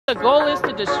The goal is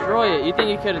to destroy it. You think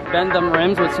you could bend them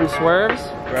rims with some swerves?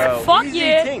 Bro. Fuck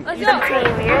yeah! Let's go!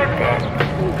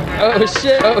 Oh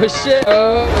shit! Oh shit!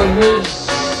 Oh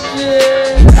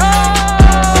shit!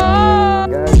 Oh!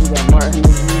 Guys, we got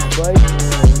Martin's new bike.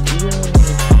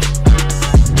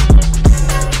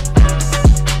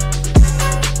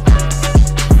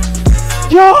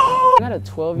 Yo! I got a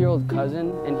 12-year-old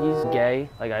cousin and he's gay.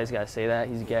 Like, I just gotta say that,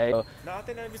 he's gay. So, No, I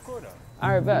think that'd be cool though.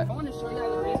 Alright, bet. I want to show you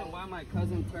guys the reason why my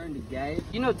cousin turned gay.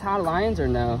 You know Todd Lyons or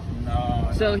no?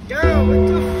 No. So, Yo,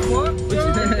 what the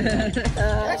fuck?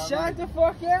 That shot the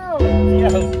fuck out. Yo.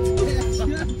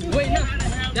 wait, no.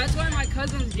 That's why my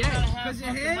cousin's gay. Cause of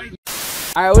him?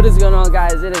 Alright, what is going on,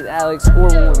 guys? It is Alex or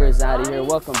Rozaati here.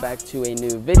 Welcome back to a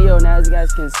new video. Now, as you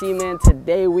guys can see, man,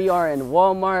 today we are in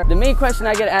Walmart. The main question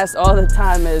I get asked all the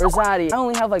time is, Rozaati, I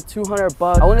only have like 200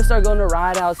 bucks. I want to start going to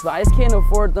ride outs, but I just can't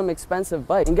afford them expensive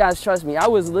bikes. And guys, trust me, I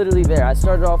was literally there. I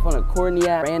started off on a corny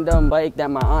random bike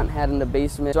that my aunt had in the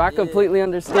basement, so I completely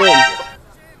understand.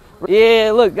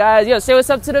 Yeah, look, guys, yo, say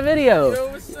what's up to the video. Yo,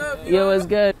 what's up? Yo, what's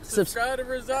good? Subscribe to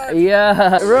Rozaati.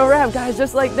 Yeah, real rap, guys,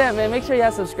 just like that, man. Make sure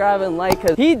y'all subscribe and like,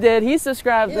 because he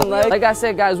subscribed and like. Like I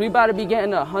said, guys, we about to be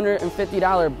getting a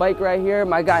 $150 bike right here.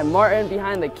 My guy Martin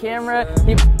behind the camera,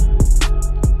 he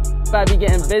about to be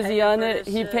getting busy on it.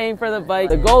 He paying for the bike.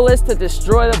 The goal is to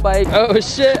destroy the bike. Oh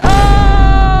shit!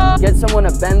 Oh! Get someone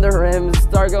to bend the rims,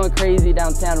 start going crazy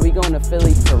downtown. We going to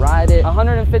Philly to ride it.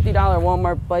 $150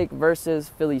 Walmart bike versus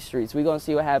Philly streets. We gonna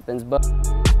see what happens, but.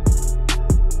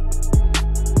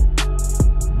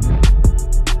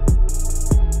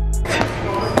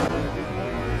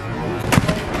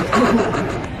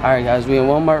 Alright guys, we in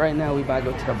Walmart right now. We about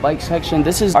to go to the bike section.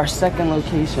 This is our second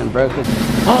location, bro.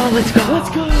 Oh, let's go! Let's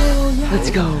go! Yeah. Let's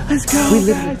go! Let's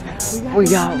go! We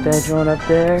got that drone up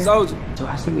there. So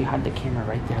I think we had the camera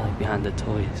right there, like behind the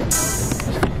toys.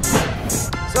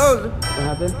 What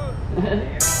happened?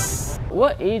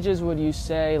 What ages would you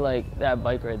say like that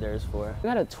bike right there is for? I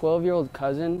got a 12-year-old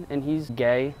cousin and he's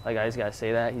gay. Like, I just gotta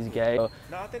say that, he's gay. So,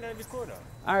 No, I think that'd be cool though.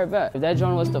 alright, bet. If that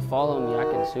drone was to follow me, I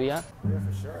can sue ya. Yeah,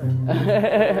 for sure.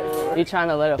 You trying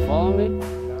to let it follow me?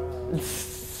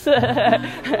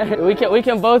 we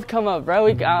can both come up, bro.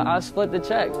 I'll split the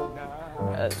check.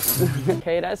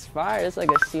 Okay, that's fire. It's like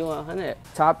a C100.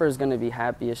 Topper's gonna be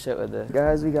happy as shit with this.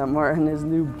 Guys, we got Martin his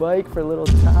new bike for little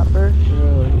Topper.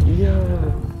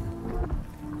 Yeah.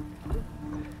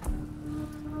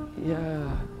 Yeah.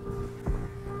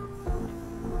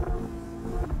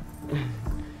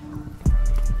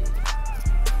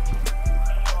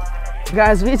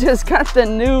 Guys, we just got the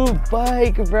new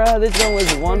bike, bro. This one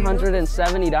was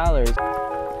 $170.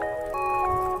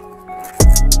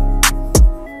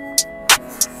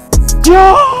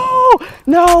 Yo!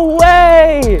 No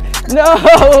way! No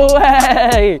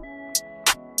way!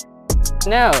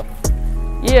 Now,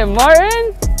 yeah,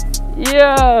 Martin?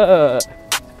 Yeah.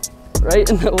 Right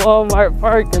in the Walmart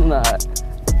parking lot.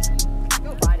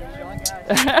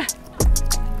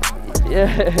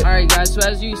 Yeah. Alright guys, so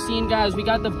as you've seen, guys, we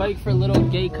got the bike for little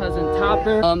gay cousin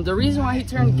Topper. The reason why he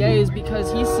turned gay is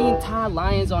because he's seen Todd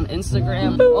Lyons on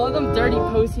Instagram. All of them dirty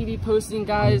posts he be posting,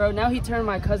 guys. Bro, now he turned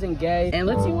my cousin gay. And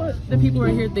let's see what the people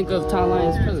right here think of Todd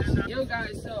Lyons' posts. Yo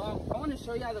guys, so I want to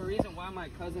show y'all the reason why my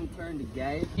cousin turned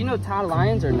gay. You know Todd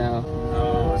Lyons or no?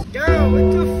 Yo,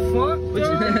 what the fuck?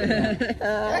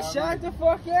 That shot the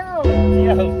fuck out.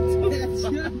 Yo.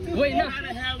 Wait, no.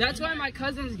 That's why my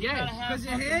cousin's gay. Cause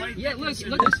of him? Yeah, look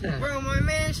at this. Bro, my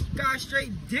man got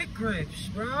straight dick grips,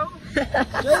 bro. Straight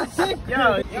dick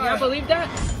grips. Y'all believe that?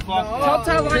 Fuck Tell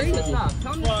Todd Lyons to stop.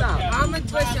 Tell him to stop.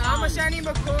 I'ma send him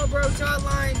a call, bro. Todd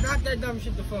Lyons, knock that dumb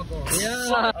shit the fuck off.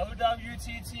 Yeah.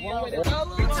 OWTT.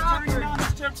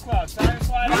 Strip club.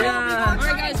 Yeah.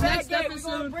 Alright guys, next We're episode.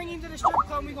 gonna bring him to the strip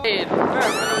club. We gonna $150.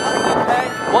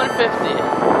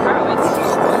 Bro, it's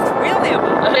really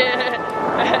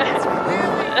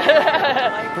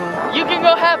You can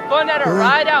go have fun at a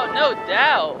ride out, no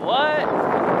doubt. What?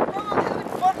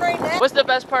 What's the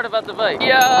best part about the bike?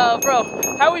 Yeah, bro,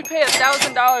 how we pay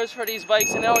 $1,000 for these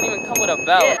bikes and they don't even come with a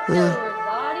belt? Yeah.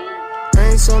 I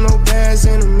ain't so no bags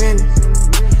in a minute.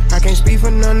 I can't speak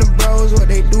for none of the bros. What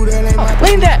they do, that ain't my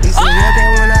Lean that. They say, okay,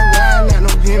 when I ride, not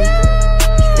no gimmick.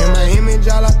 In my image,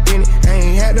 all up in it. I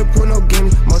ain't had to put no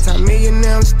gimmicks.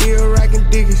 Multi-millionaire, I'm still rocking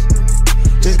diggies.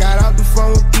 Just got off the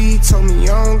phone with B, told me you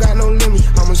don't got no limit.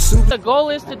 I'm a super. The goal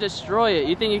is to destroy it.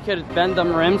 You think you could bend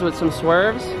them rims with some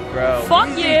swerves? Bro.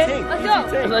 Fuck yeah! Let's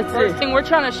go! Let's see. We're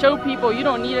trying to show people you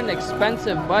don't need an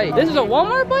expensive bike. This is a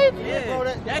Walmart bike? Yeah, bro,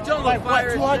 that don't like what?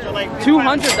 200, like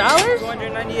 $200?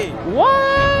 298.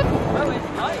 What? Bro, it's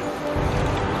nice.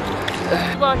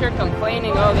 People out here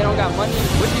complaining, oh, they don't got money.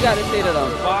 What you gotta say to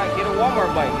them? Get a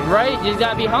Walmart bike. Right? You just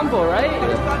gotta be humble, right?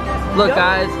 Look,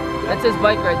 guys, that's his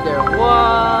bike right there.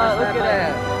 What? Look at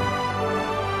that.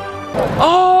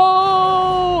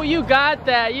 Oh, you got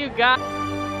that. You got.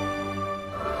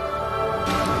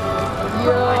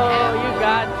 Yo, you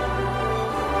got.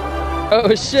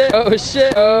 Oh shit. Oh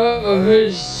shit. Oh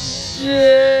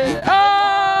shit. Oh!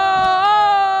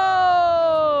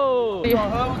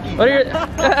 What are your...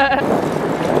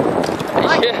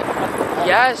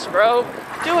 Yes, bro.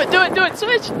 Do it, do it, do it.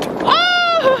 Switch.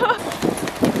 Oh!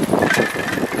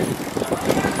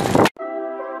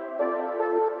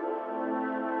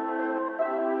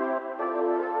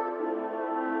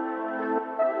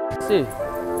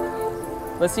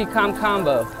 Let's see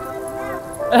combo.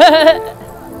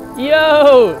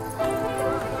 Yo!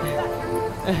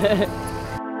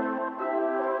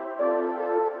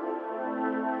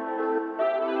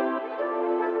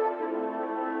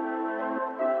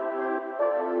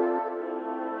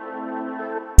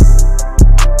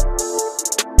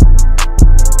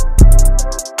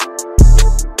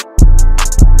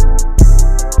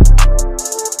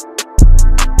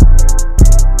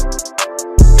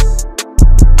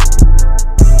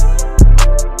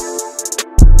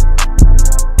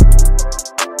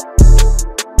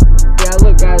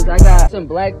 Some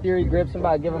black Theory grips. I'm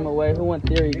about to give them away. Who wants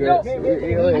Theory grips? I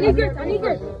need grips. I need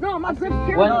grips. No, my grips.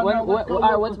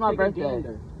 Alright, what's my birthday?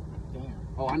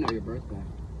 Oh, I know your birthday.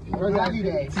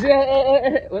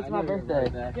 What's my birthday?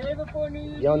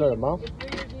 You don't know the month?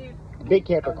 Big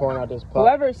Capricorn out this pup.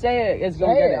 Whoever say it is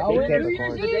gonna get it. Big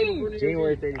Capricorn.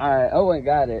 January 30th. Alright, Owen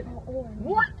got it.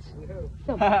 What?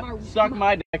 Suck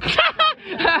my dick.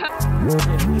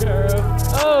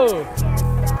 Oh!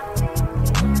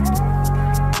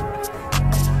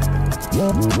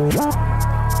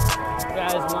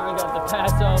 Guys, Martin got the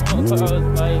pass off on Carl's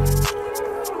bike.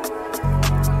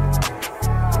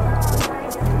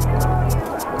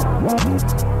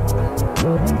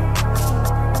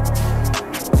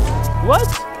 What?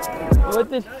 What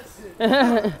did...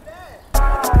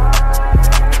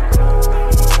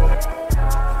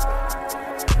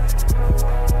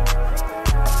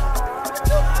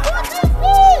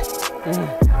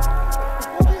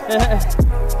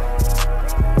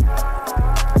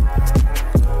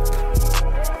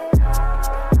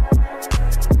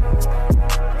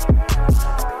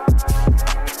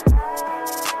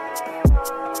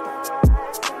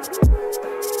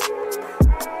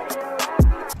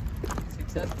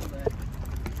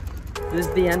 This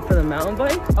is the end for the mountain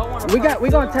bike? We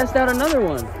gonna test out another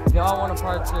one. If y'all want a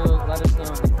part 2, let us know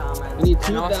in the comments. We need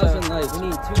 2,000 likes. We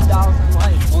need 2,000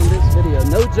 likes on this video.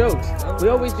 No jokes. We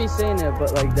always be saying it,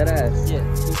 but like dead ass. Yeah,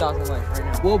 2,000 likes right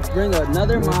now. We'll bring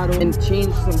another model and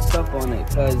change some stuff on it,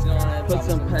 cause put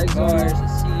some pegs on it.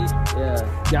 Yeah,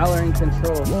 y'all are in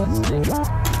control.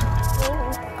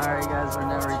 Alright guys, we're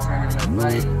now returning the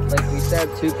bike. Like we said,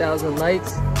 2,000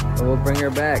 likes, and we'll bring her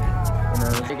back.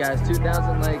 Hey guys,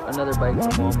 2,000 likes, another bike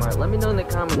from Walmart. Let me know in the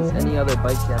comments any other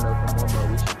bikes y'all know from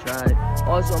Walmart we should try.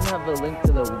 Also, I'm gonna have a link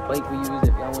to the bike we use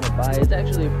if y'all want to buy. It's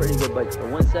actually a pretty good bike for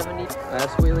 170.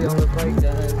 Last wheelie on the bike,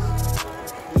 guys.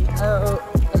 Oh.